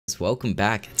welcome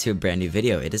back to a brand new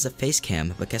video. It is a face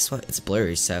cam, but guess what? It's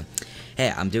blurry, so hey,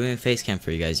 I'm doing a face cam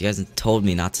for you guys. You guys told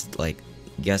me not to, like,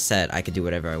 you guys said I could do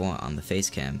whatever I want on the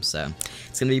face cam, so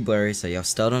it's gonna be blurry, so y'all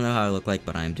still don't know how I look like,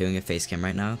 but I'm doing a face cam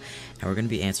right now, and we're gonna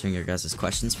be answering your guys'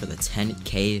 questions for the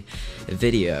 10K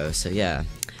video. So yeah,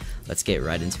 let's get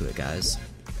right into it, guys.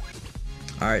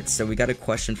 Alright, so we got a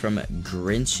question from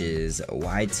Grinches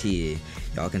YT.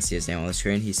 Y'all can see his name on the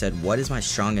screen. He said, what is my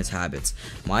strongest habits?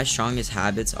 My strongest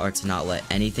habits are to not let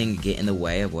anything get in the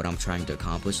way of what I'm trying to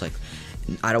accomplish. Like,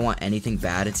 I don't want anything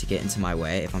bad to get into my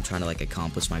way if I'm trying to, like,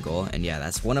 accomplish my goal. And yeah,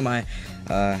 that's one of my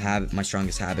my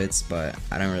strongest habits, but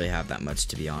I don't really have that much,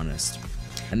 to be honest.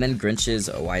 And then Grinches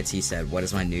YT said, what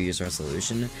is my New Year's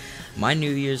resolution? My New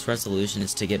Year's resolution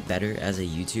is to get better as a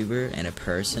YouTuber and a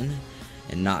person,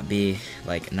 and not be,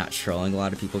 like, not trolling a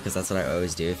lot of people, because that's what I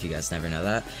always do, if you guys never know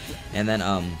that. And then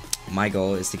my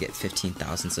goal is to get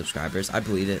 15,000 subscribers. I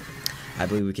believe it. I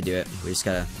believe we can do it. We just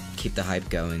gotta keep the hype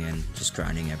going and just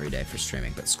grinding every day for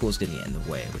streaming, but school's gonna get in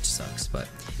the way, which sucks. But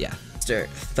yeah, Mr.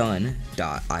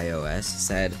 Thun.ios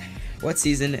said, what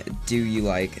season do you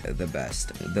like the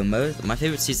best? My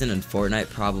favorite season in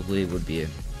Fortnite probably would be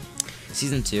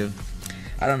season 2.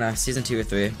 I don't know, season 2 or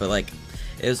 3, but like,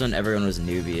 it was when everyone was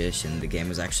newbie-ish and the game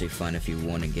was actually fun if you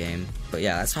won a game. But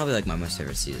yeah, that's probably like my most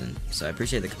favorite season. So I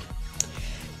appreciate the.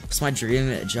 What's my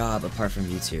dream job apart from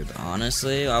YouTube?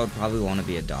 Honestly, I would probably want to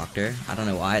be a doctor. I don't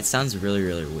know why. It sounds really,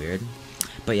 really weird.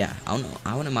 But yeah, I don't know.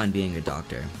 I wouldn't mind being a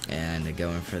doctor and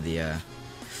going for the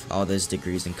all those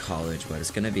degrees in college, but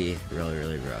it's gonna be really,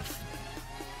 really rough.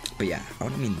 But yeah, I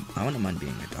wouldn't mind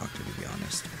being a doctor, to be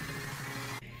honest.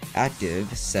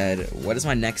 Active said, what is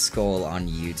my next goal on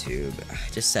YouTube?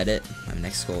 I just said it. My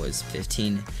next goal is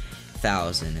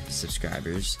 15,000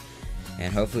 subscribers,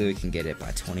 and hopefully we can get it by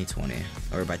 2020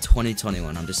 or by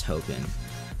 2021. I'm just hoping.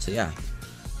 So yeah.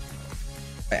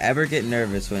 Do I ever get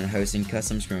nervous when hosting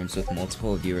custom scrims with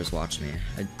multiple viewers watching me?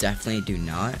 I definitely do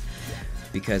not,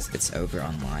 because it's over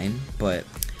online. But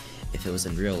if it was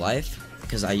in real life,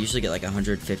 because I usually get like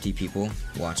 150 people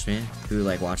watch me who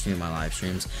like watch me in my live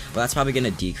streams, but that's probably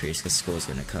gonna decrease because school's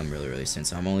gonna come really, really soon,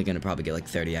 so I'm only gonna probably get like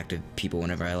 30 active people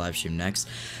whenever I live stream next.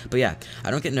 But yeah,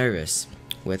 I don't get nervous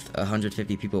with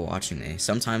 150 people watching me.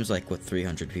 Sometimes like with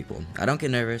 300 people, I don't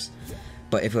get nervous.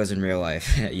 But if it was in real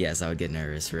life, yes, I would get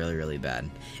nervous really, really bad.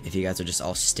 If you guys are just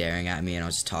all staring at me and I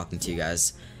was just talking to you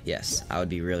guys, yes, I would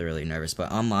be really, really nervous.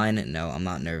 But online, no, I'm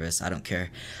not nervous. I don't care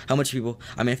how much people.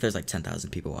 I mean, if there's like 10,000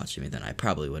 people watching me, then I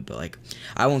probably would. But like,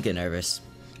 I won't get nervous,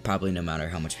 probably no matter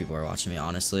how much people are watching me,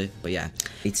 honestly. But yeah,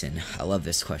 Ethan, I love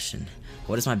this question.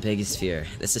 What is my biggest fear?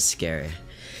 This is scary.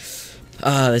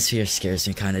 This fear scares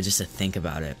me kind of just to think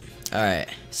about it. Alright,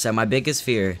 so my biggest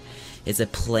fear is a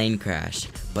plane crash,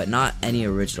 but not any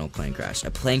original plane crash. A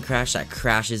plane crash that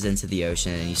crashes into the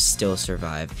ocean and you still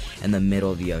survive in the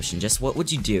middle of the ocean. Just what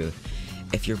would you do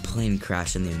if your plane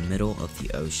crashed in the middle of the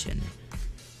ocean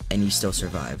and you still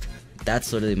survived?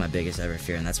 That's literally my biggest ever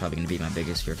fear, and that's probably going to be my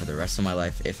biggest fear for the rest of my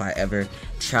life if I ever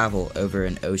travel over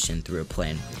an ocean through a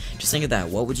plane. Just think of that.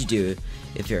 What would you do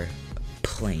if your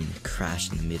plane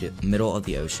crashed in the middle of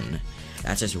the ocean?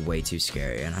 That's just way too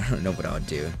scary, and I don't know what I would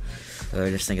do.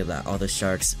 Just think of that. All the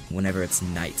sharks, whenever it's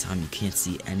nighttime, you can't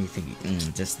see anything.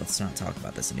 Just let's not talk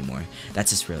about this anymore.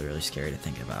 That's just really, really scary to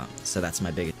think about. So that's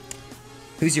my biggest.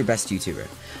 Who's your best YouTuber?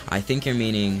 I think you're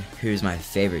meaning who's my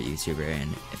favorite YouTuber,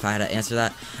 and if I had to answer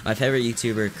that, my favorite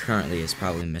YouTuber currently is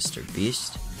probably Mr.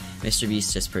 Beast. Mr.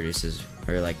 Beast just produces,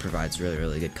 or like provides really,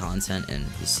 really good content, and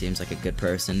he seems like a good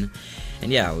person.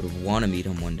 And yeah, I would want to meet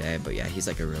him one day, but yeah, he's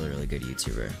like a really, really good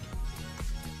YouTuber.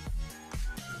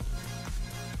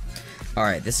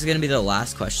 Alright, this is going to be the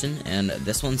last question, and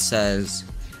this one says,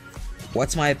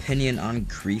 what's my opinion on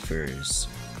griefers?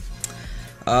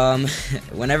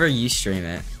 Whenever you stream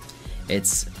it,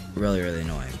 it's really, really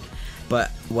annoying. But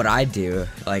what I do,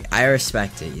 like, I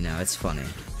respect it, you know, it's funny.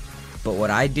 But what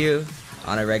I do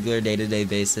on a regular day-to-day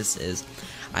basis is,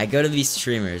 I go to these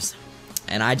streamers,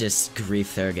 and I just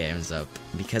grief their games up,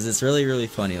 because it's really, really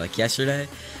funny. Like, yesterday,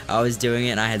 I was doing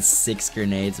it, and I had 6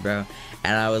 grenades, bro.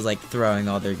 And I was like throwing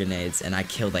all their grenades, and I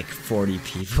killed like 40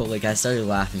 people. Like, I started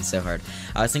laughing so hard.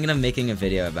 I was thinking of making a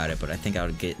video about it, but I think I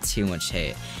would get too much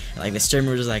hate. And, like, the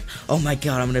streamer was like, oh my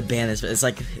god, I'm gonna ban this. But it's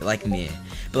like me.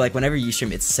 But like, whenever you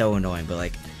stream, it's so annoying. But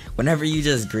like, whenever you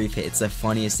just grief it, it's the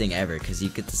funniest thing ever, because you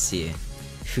get to see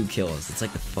who kills. It's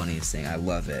like the funniest thing. I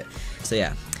love it. So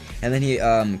yeah. And then he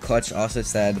Clutch also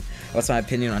said, what's my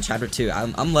opinion on chapter 2?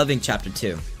 I'm loving chapter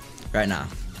 2 right now.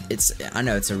 I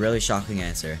know it's a really shocking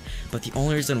answer, but the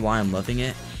only reason why I'm loving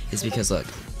it is because, look,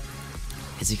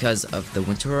 is because of the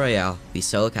Winter Royale, the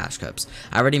solo cash cups.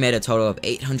 I already made a total of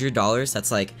 $800.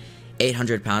 That's like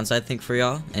 800 pounds, I think, for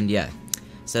y'all. And yeah,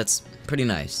 so that's pretty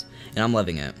nice. And I'm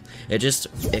loving it. It just,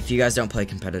 if you guys don't play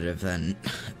competitive, then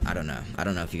I don't know. I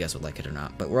don't know if you guys would like it or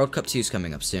not. But World Cup 2 is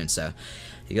coming up soon, so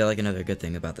you got like another good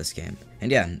thing about this game.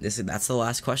 And yeah, that's the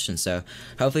last question. So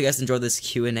hopefully you guys enjoyed this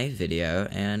Q&A video.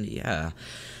 And yeah,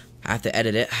 I have to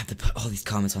edit it. I have to put all these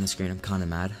comments on the screen. I'm kind of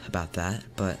mad about that,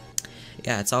 but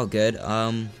yeah, it's all good.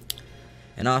 And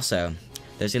also,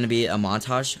 there's gonna be a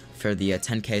montage for the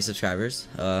 10K subscribers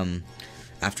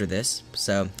after this.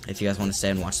 So if you guys want to stay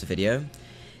and watch the video,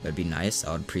 it would be nice.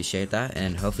 I would appreciate that,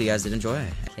 and hopefully you guys did enjoy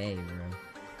it. Okay, bro.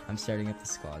 I'm starting up the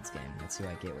squads game. Let's see who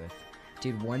I get with.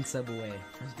 Dude, 1 sub away.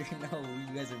 No,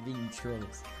 you guys are being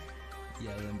trolls.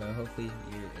 Yeah, Limbo, hopefully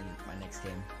you're in my next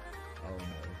game. Oh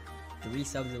no. 3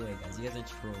 subs away, guys. You guys are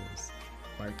trolls.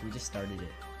 Mark, we just started it.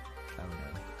 Oh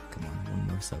no. Come on, 1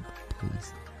 more sub,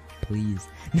 please. Please.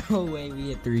 No way we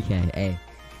hit 3K. Hey.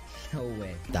 No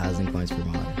way. 1,000 points per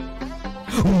mod.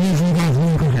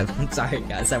 I'm sorry,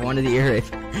 guys. I wanted to ear it.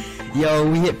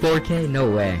 Yo, we hit 4K? No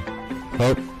way.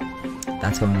 Oh,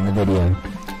 that's going in the video.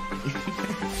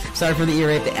 Sorry for the ear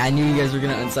rape. I knew you guys were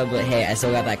gonna unsub, but hey, I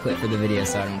still got that clip for the video,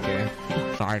 so I don't care.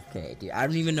 5K, dude. I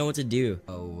don't even know what to do.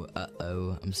 Oh,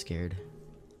 uh-oh. I'm scared.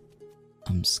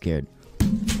 I'm scared.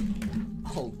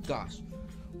 Oh, gosh.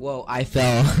 Whoa, I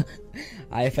fell.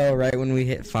 I fell right when we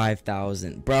hit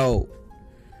 5,000. Bro.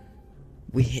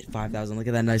 We hit 5,000. Look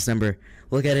at that nice number.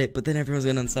 Look at it, but then everyone's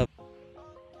gonna unsub.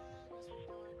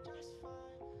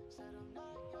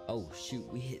 Oh shoot,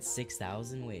 we hit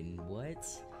 6,000. Wait, what?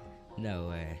 No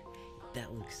way.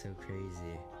 That looks so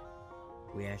crazy.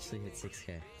 We actually hit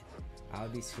 6K. I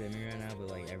would be screaming right now, but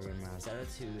like everyone around. Shout out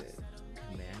to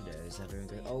Commandos. Everyone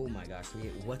go, oh my gosh, we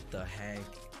hit, what the heck?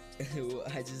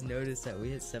 I just noticed that we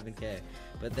hit 7K,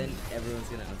 but then everyone's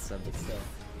gonna unsub, but still.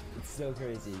 It's so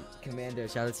crazy. Commando,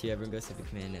 shout out to you. Everyone goes to the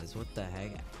Commandos. What the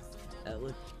heck? That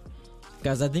look.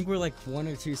 Guys, I think we're like 1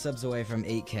 or 2 subs away from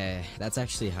 8K. That's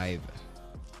actually hype.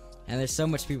 And there's so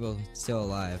much people still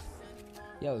alive.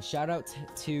 Yo, shout out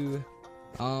to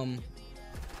Uzi.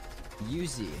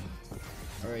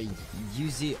 Or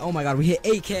Uzi. Oh my god, we hit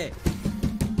 8K.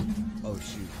 Oh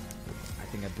shoot. I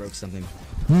think I broke something.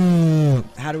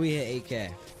 How do we hit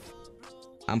 8K?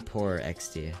 I'm poor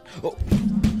XD. Oh.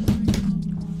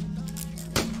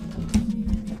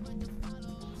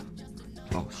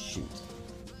 Oh shoot.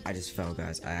 I just fell,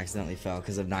 guys. I accidentally fell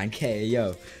because of 9K.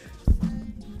 Yo.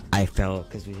 I fell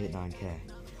because we hit 9K.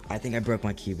 I think I broke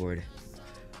my keyboard.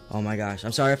 Oh my gosh.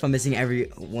 I'm sorry if I'm missing every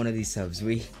one of these subs.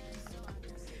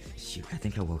 Shoot, I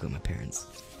think I woke up my parents.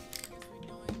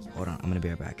 Hold on, I'm gonna be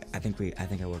right back. I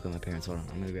think I woke up my parents. Hold on,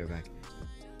 I'm gonna be right back.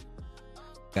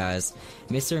 Guys,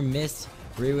 Mr. Mist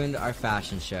ruined our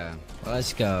fashion show.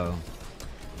 Let's go.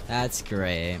 That's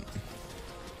great.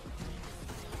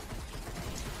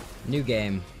 New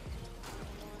game.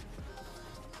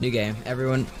 New game.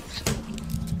 Everyone.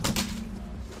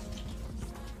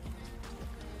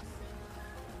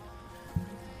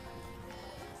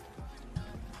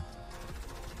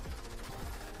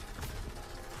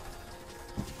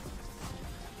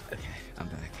 Okay, I'm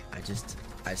back.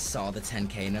 I saw the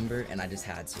 10K number and I just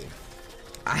had to.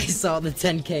 I saw the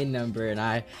 10K number and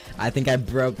I think I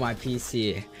broke my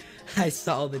PC. I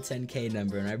saw the 10K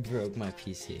number and I broke my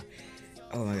PC.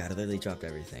 Oh my god, I literally dropped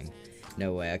everything.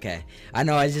 No way, okay. I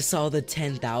know, I just saw the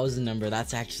 10,000 number.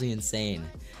 That's actually insane.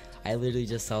 I literally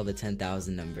just saw the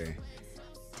 10,000 number.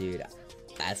 Dude,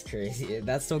 that's crazy.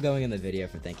 That's still going in the video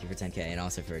for thank you for 10K and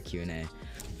also for a Q&A.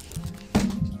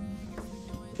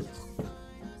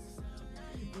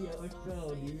 Yeah, I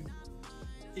fell, dude.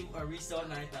 Are we still at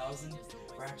 9,000?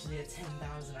 We're actually at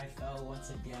 10,000. I fell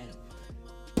once again.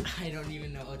 I don't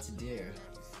even know what to do.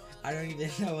 I don't even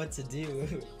know what to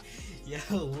do. Yo,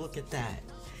 look at that.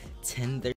 10